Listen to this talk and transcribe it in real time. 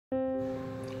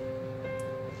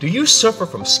Do you suffer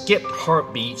from skipped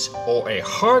heartbeats or a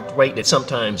heart rate that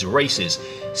sometimes races,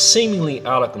 seemingly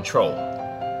out of control?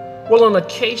 Well, an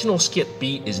occasional skipped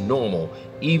beat is normal,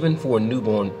 even for a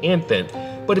newborn infant,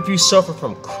 but if you suffer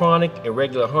from chronic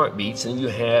irregular heartbeats, then you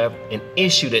have an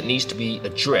issue that needs to be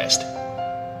addressed.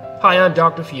 Hi, I'm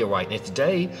Dr. FEELRIGHT, and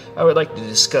today I would like to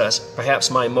discuss perhaps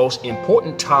my most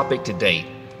important topic to date.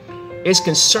 It's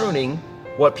concerning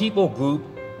what people group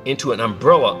into an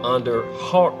umbrella under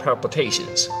heart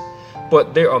palpitations.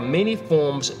 But there are many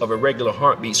forms of irregular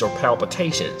heartbeats or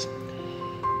palpitations.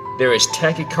 There is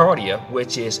tachycardia,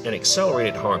 which is an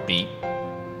accelerated heartbeat,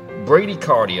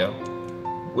 bradycardia,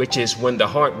 which is when the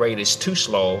heart rate is too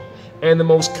slow, and the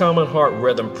most common heart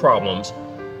rhythm problems,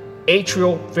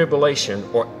 atrial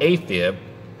fibrillation or AFib,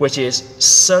 which is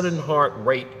sudden heart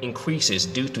rate increases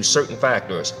due to certain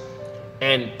factors,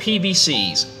 and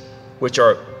PVCs, which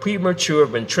are premature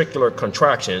ventricular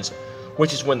contractions,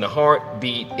 which is when the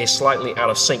heartbeat is slightly out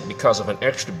of sync because of an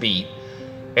extra beat,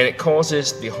 and it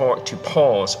causes the heart to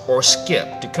pause or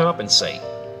skip to compensate.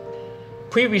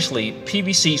 Previously,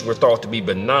 PVCs were thought to be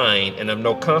benign and of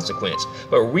no consequence,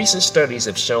 but recent studies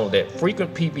have shown that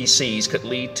frequent PVCs could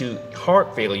lead to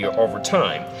heart failure over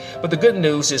time. But the good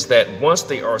news is that once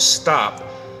they are stopped,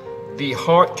 the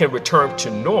heart can return to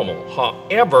normal.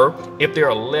 However, if they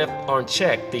are left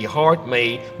unchecked, the heart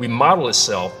may remodel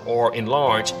itself or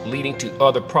enlarge, leading to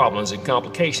other problems and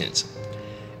complications.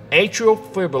 Atrial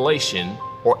fibrillation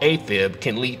or AFib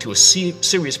can lead to a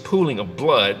serious pooling of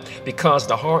blood because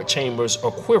the heart chambers are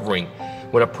quivering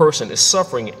when a person is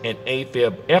suffering an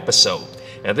AFib episode.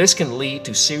 Now, this can lead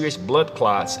to serious blood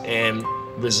clots and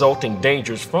resulting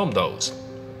dangers from those.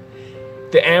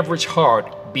 The average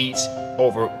heart beats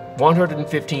over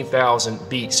 115,000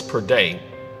 beats per day,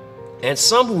 and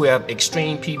some who have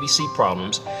extreme PVC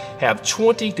problems have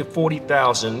 20 to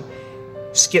 40,000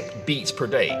 skipped beats per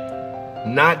day.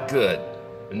 Not good,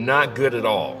 not good at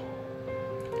all.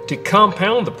 To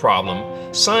compound the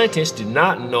problem, scientists do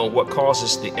not know what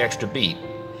causes the extra beat.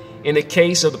 In the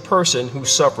case of the person who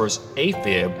suffers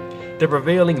AFib, the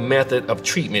prevailing method of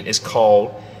treatment is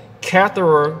called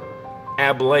catheter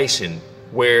ablation,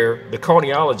 where the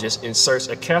cardiologist inserts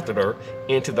a catheter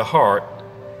into the heart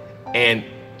and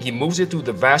he moves it through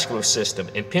the vascular system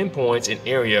and pinpoints an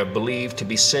area believed to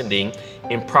be sending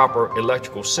improper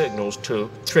electrical signals to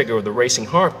trigger the racing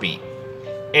heartbeat.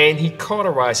 And he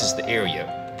cauterizes the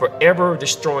area, forever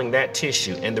destroying that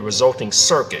tissue and the resulting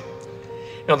circuit.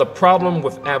 Now, the problem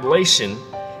with ablation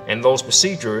and those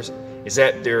procedures is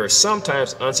that they're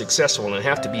sometimes unsuccessful and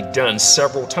have to be done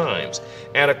several times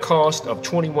at a cost of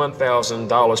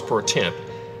 $21,000 per attempt.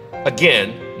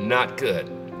 Again, not good.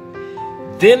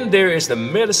 Then there is the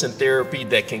medicine therapy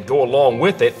that can go along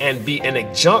with it and be an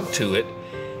adjunct to it,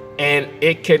 and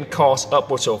it can cost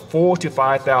upwards of $4,000 to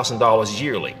 $5,000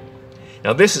 yearly.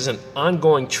 Now, this is an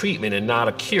ongoing treatment and not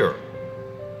a cure.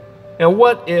 Now,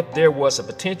 what if there was a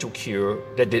potential cure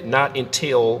that did not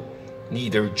entail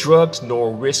neither drugs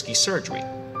nor risky surgery?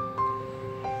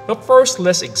 Now, first,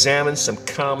 let's examine some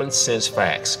common sense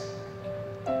facts.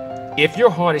 If your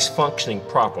heart is functioning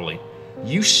properly,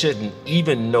 you shouldn't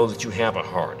even know that you have a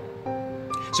heart.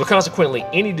 So consequently,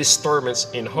 any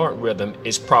disturbance in heart rhythm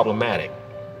is problematic.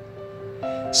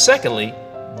 Secondly,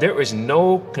 there is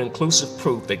no conclusive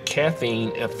proof that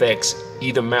caffeine affects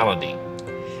either malady.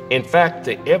 In fact,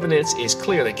 the evidence is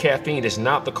clear that caffeine is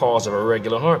not the cause of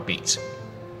irregular heartbeats.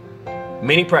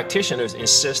 Many practitioners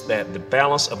insist that the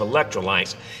balance of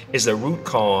electrolytes is the root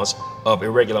cause of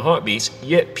irregular heartbeats,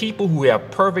 yet people who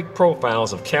have perfect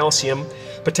profiles of calcium,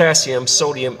 potassium,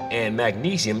 sodium, and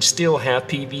magnesium still have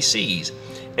PVCs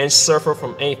and suffer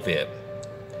from AFib.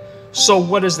 So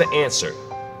what is the answer?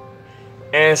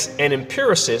 As an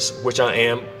empiricist, which I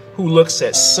am, who looks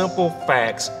at simple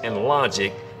facts and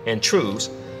logic and truths,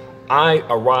 I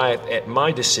arrive at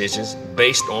my decisions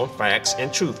based on facts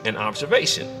and truth and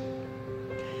observation.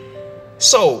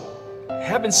 So,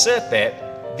 having said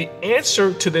that, the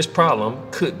answer to this problem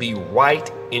could be right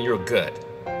in your gut.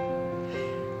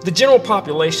 The general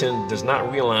population does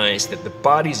not realize that the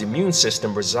body's immune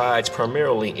system resides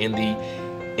primarily in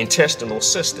the intestinal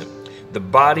system. The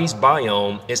body's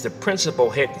biome is the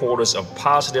principal headquarters of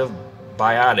positive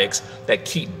biotics that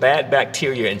keep bad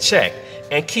bacteria in check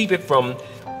and keep it from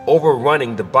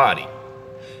overrunning the body.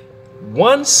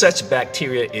 One such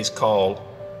bacteria is called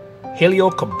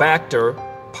Helicobacter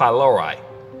pylori,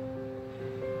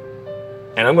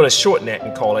 and I'm going to shorten that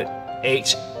and call it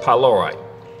H. pylori.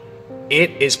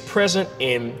 It is present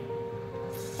in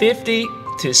 50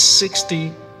 to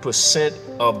 60%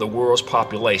 of the world's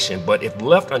population, but if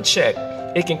left unchecked,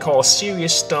 it can cause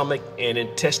serious stomach and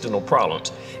intestinal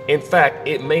problems. In fact,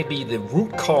 it may be the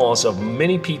root cause of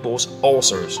many people's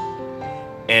ulcers,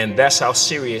 and that's how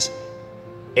serious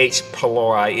H.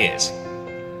 pylori is.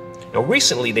 Now,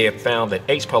 recently they have found that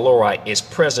H. pylori is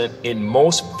present in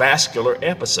most vascular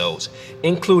episodes,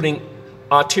 including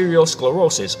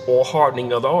arteriosclerosis or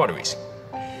hardening of the arteries.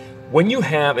 When you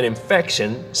have an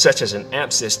infection such as an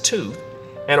abscess tooth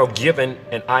and are given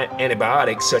an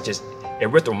antibiotic such as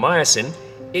erythromycin,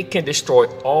 it can destroy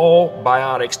all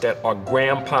biotics that are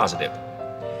gram positive.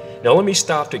 Now let me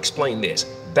stop to explain this.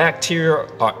 Bacteria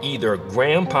are either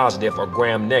gram positive or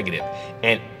gram negative,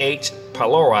 and H.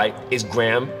 pylori is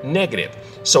gram negative.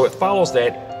 So it follows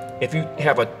that if you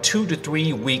have a 2 to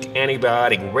 3 week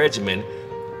antibiotic regimen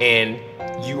and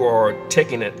you are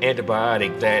taking an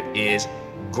antibiotic that is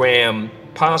gram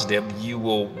positive, you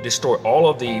will destroy all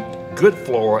of the good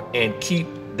flora and keep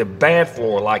the bad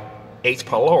flora like H.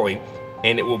 pylori,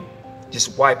 and it will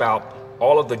just wipe out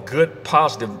all of the good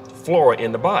positive flora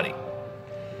in the body.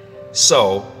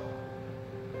 So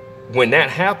when that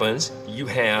happens, you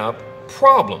have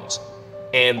problems,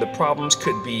 and the problems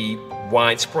could be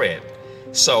widespread.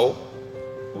 So,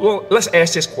 well, let's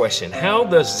ask this question. How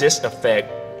does this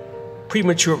affect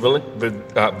premature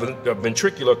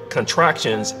ventricular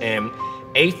contractions and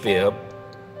AFib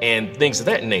and things of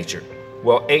that nature?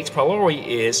 Well, H. pylori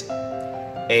is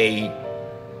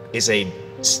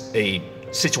a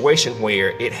situation where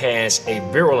it has a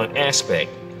virulent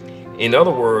aspect. In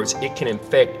other words, it can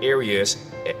infect areas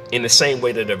in the same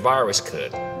way that a virus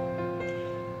could.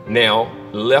 Now,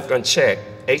 left unchecked,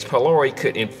 H. pylori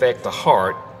could infect the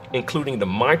heart, including the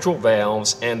mitral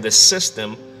valves and the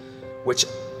system which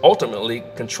ultimately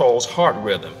controls heart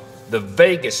rhythm, the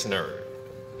vagus nerve.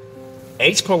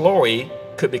 H. pylori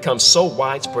could become so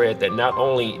widespread that not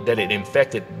only that it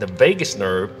infected the vagus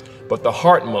nerve, but the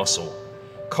heart muscle,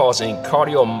 causing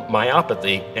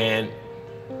cardiomyopathy and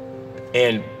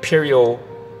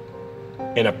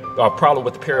a problem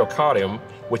with the pericardium,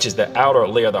 which is the outer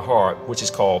layer of the heart, which is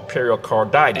called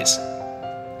pericarditis.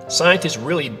 Scientists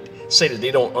really say that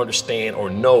they don't understand or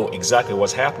know exactly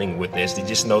what's happening with this. They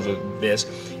just know that this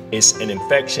is an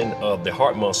infection of the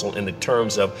heart muscle in the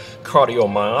terms of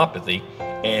cardiomyopathy,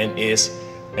 and is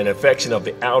an infection of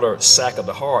the outer sac of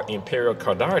the heart in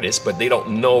pericarditis, but they don't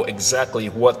know exactly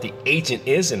what the agent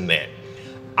is in that.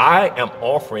 I am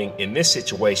offering in this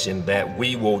situation that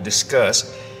we will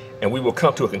discuss, and we will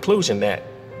come to a conclusion that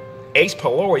H.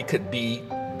 pylori could be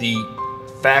the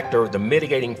factor, the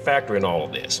mitigating factor in all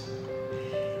of this.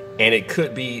 And it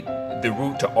could be the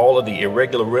root to all of the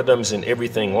irregular rhythms and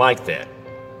everything like that.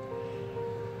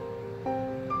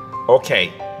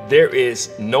 Okay, there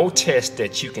is no test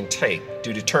that you can take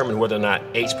to determine whether or not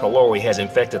H. pylori has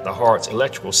infected the heart's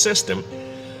electrical system,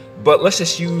 but let's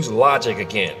just use logic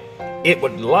again. It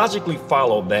would logically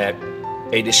follow that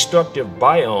a destructive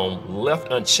biome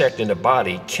left unchecked in the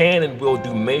body can and will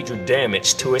do major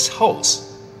damage to its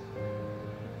host.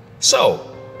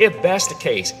 So, if that's the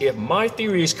case, if my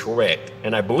theory is correct,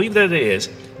 and I believe that it is,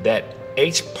 that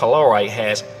H. pylori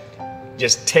has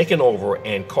just taken over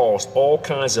and caused all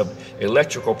kinds of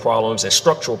electrical problems and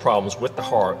structural problems with the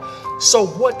heart, so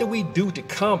what do we do to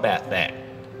combat that?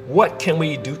 What can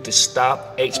we do to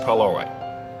stop H. pylori?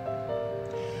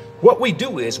 What we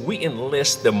do is we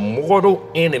enlist the mortal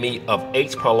enemy of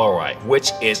H. pylori,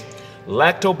 which is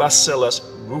Lactobacillus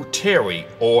reuteri,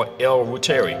 or L.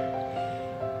 reuteri.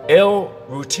 L.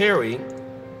 reuteri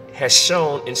has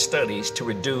shown in studies to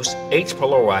reduce H.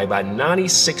 pylori by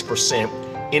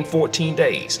 96% in 14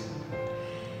 days.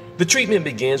 The treatment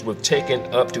begins with taking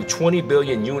up to 20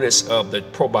 billion units of the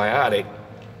probiotic,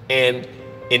 and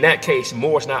in that case,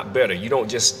 more is not better. You don't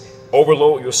just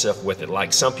overload yourself with it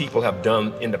like some people have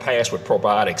done in the past with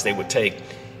probiotics. They would take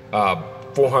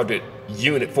 400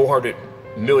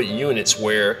 million units,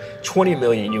 where 20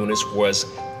 million units was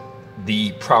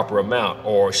the proper amount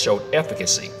or showed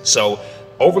efficacy. So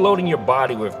overloading your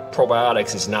body with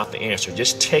probiotics is not the answer.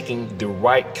 Just taking the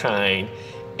right kind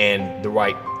and the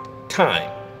right time.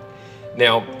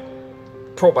 Now,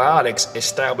 probiotics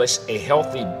establish a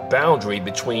healthy boundary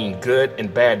between good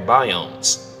and bad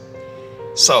biomes.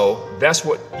 So that's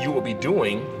what you will be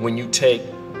doing when you take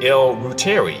L.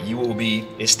 reuteri. You will be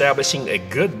establishing a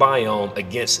good biome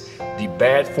against the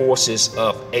bad forces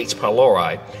of H.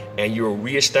 pylori, and you're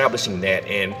reestablishing that,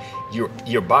 and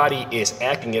your body is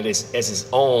acting as its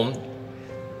own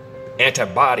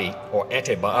antibody or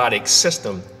antibiotic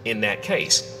system in that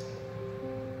case.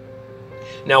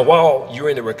 Now, while you're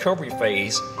in the recovery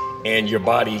phase and your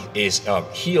body is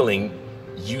healing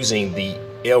using the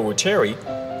L. reuteri,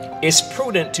 It's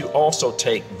prudent to also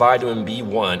take vitamin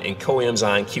B1 and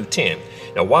coenzyme Q10.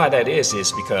 Now, why that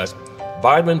is because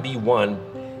vitamin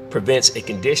B1 prevents a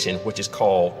condition which is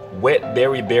called wet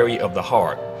beriberi of the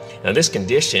heart. Now, this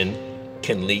condition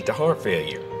can lead to heart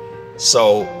failure.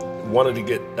 So one of the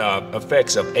good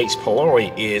effects of H.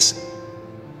 pylori is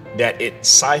that it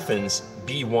siphons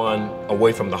B1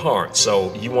 away from the heart.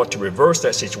 So you want to reverse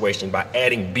that situation by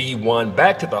adding B1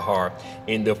 back to the heart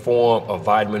in the form of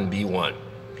vitamin B1.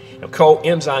 Now,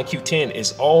 coenzyme Q10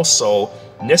 is also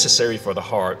necessary for the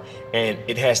heart, and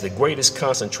it has the greatest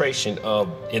concentration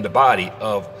in the body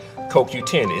of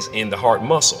CoQ10 is in the heart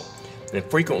muscle. And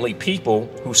frequently people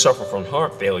who suffer from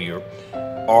heart failure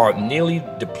are nearly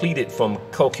depleted from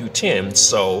CoQ10.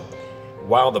 So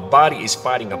while the body is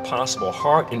fighting a possible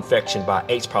heart infection by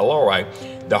H. pylori,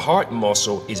 the heart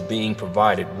muscle is being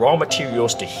provided raw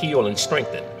materials to heal and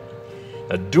strengthen.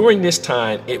 Now, during this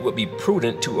time, it would be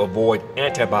prudent to avoid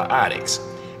antibiotics,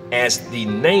 as the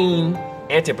name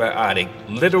antibiotic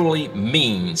literally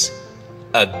means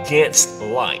against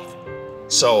life.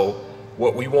 So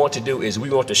what we want to do is we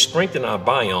want to strengthen our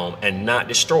biome and not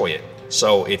destroy it.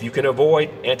 So if you can avoid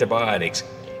antibiotics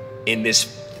in this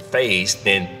phase,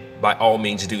 then by all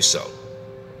means do so.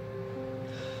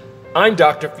 I'm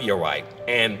Dr. FEELRIGHT,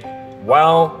 and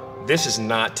while this is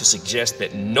not to suggest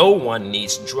that no one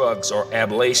needs drugs or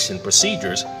ablation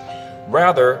procedures,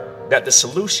 rather that the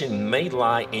solution may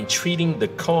lie in treating the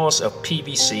cause of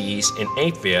PVCs and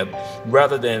AFib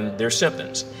rather than their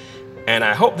symptoms. And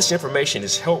I hope this information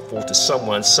is helpful to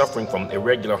someone suffering from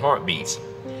irregular heartbeats.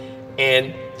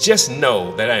 And just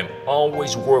know that I am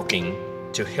always working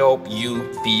to help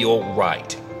you feel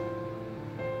right.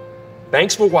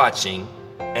 Thanks for watching,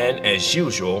 and as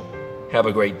usual, have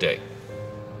a great day.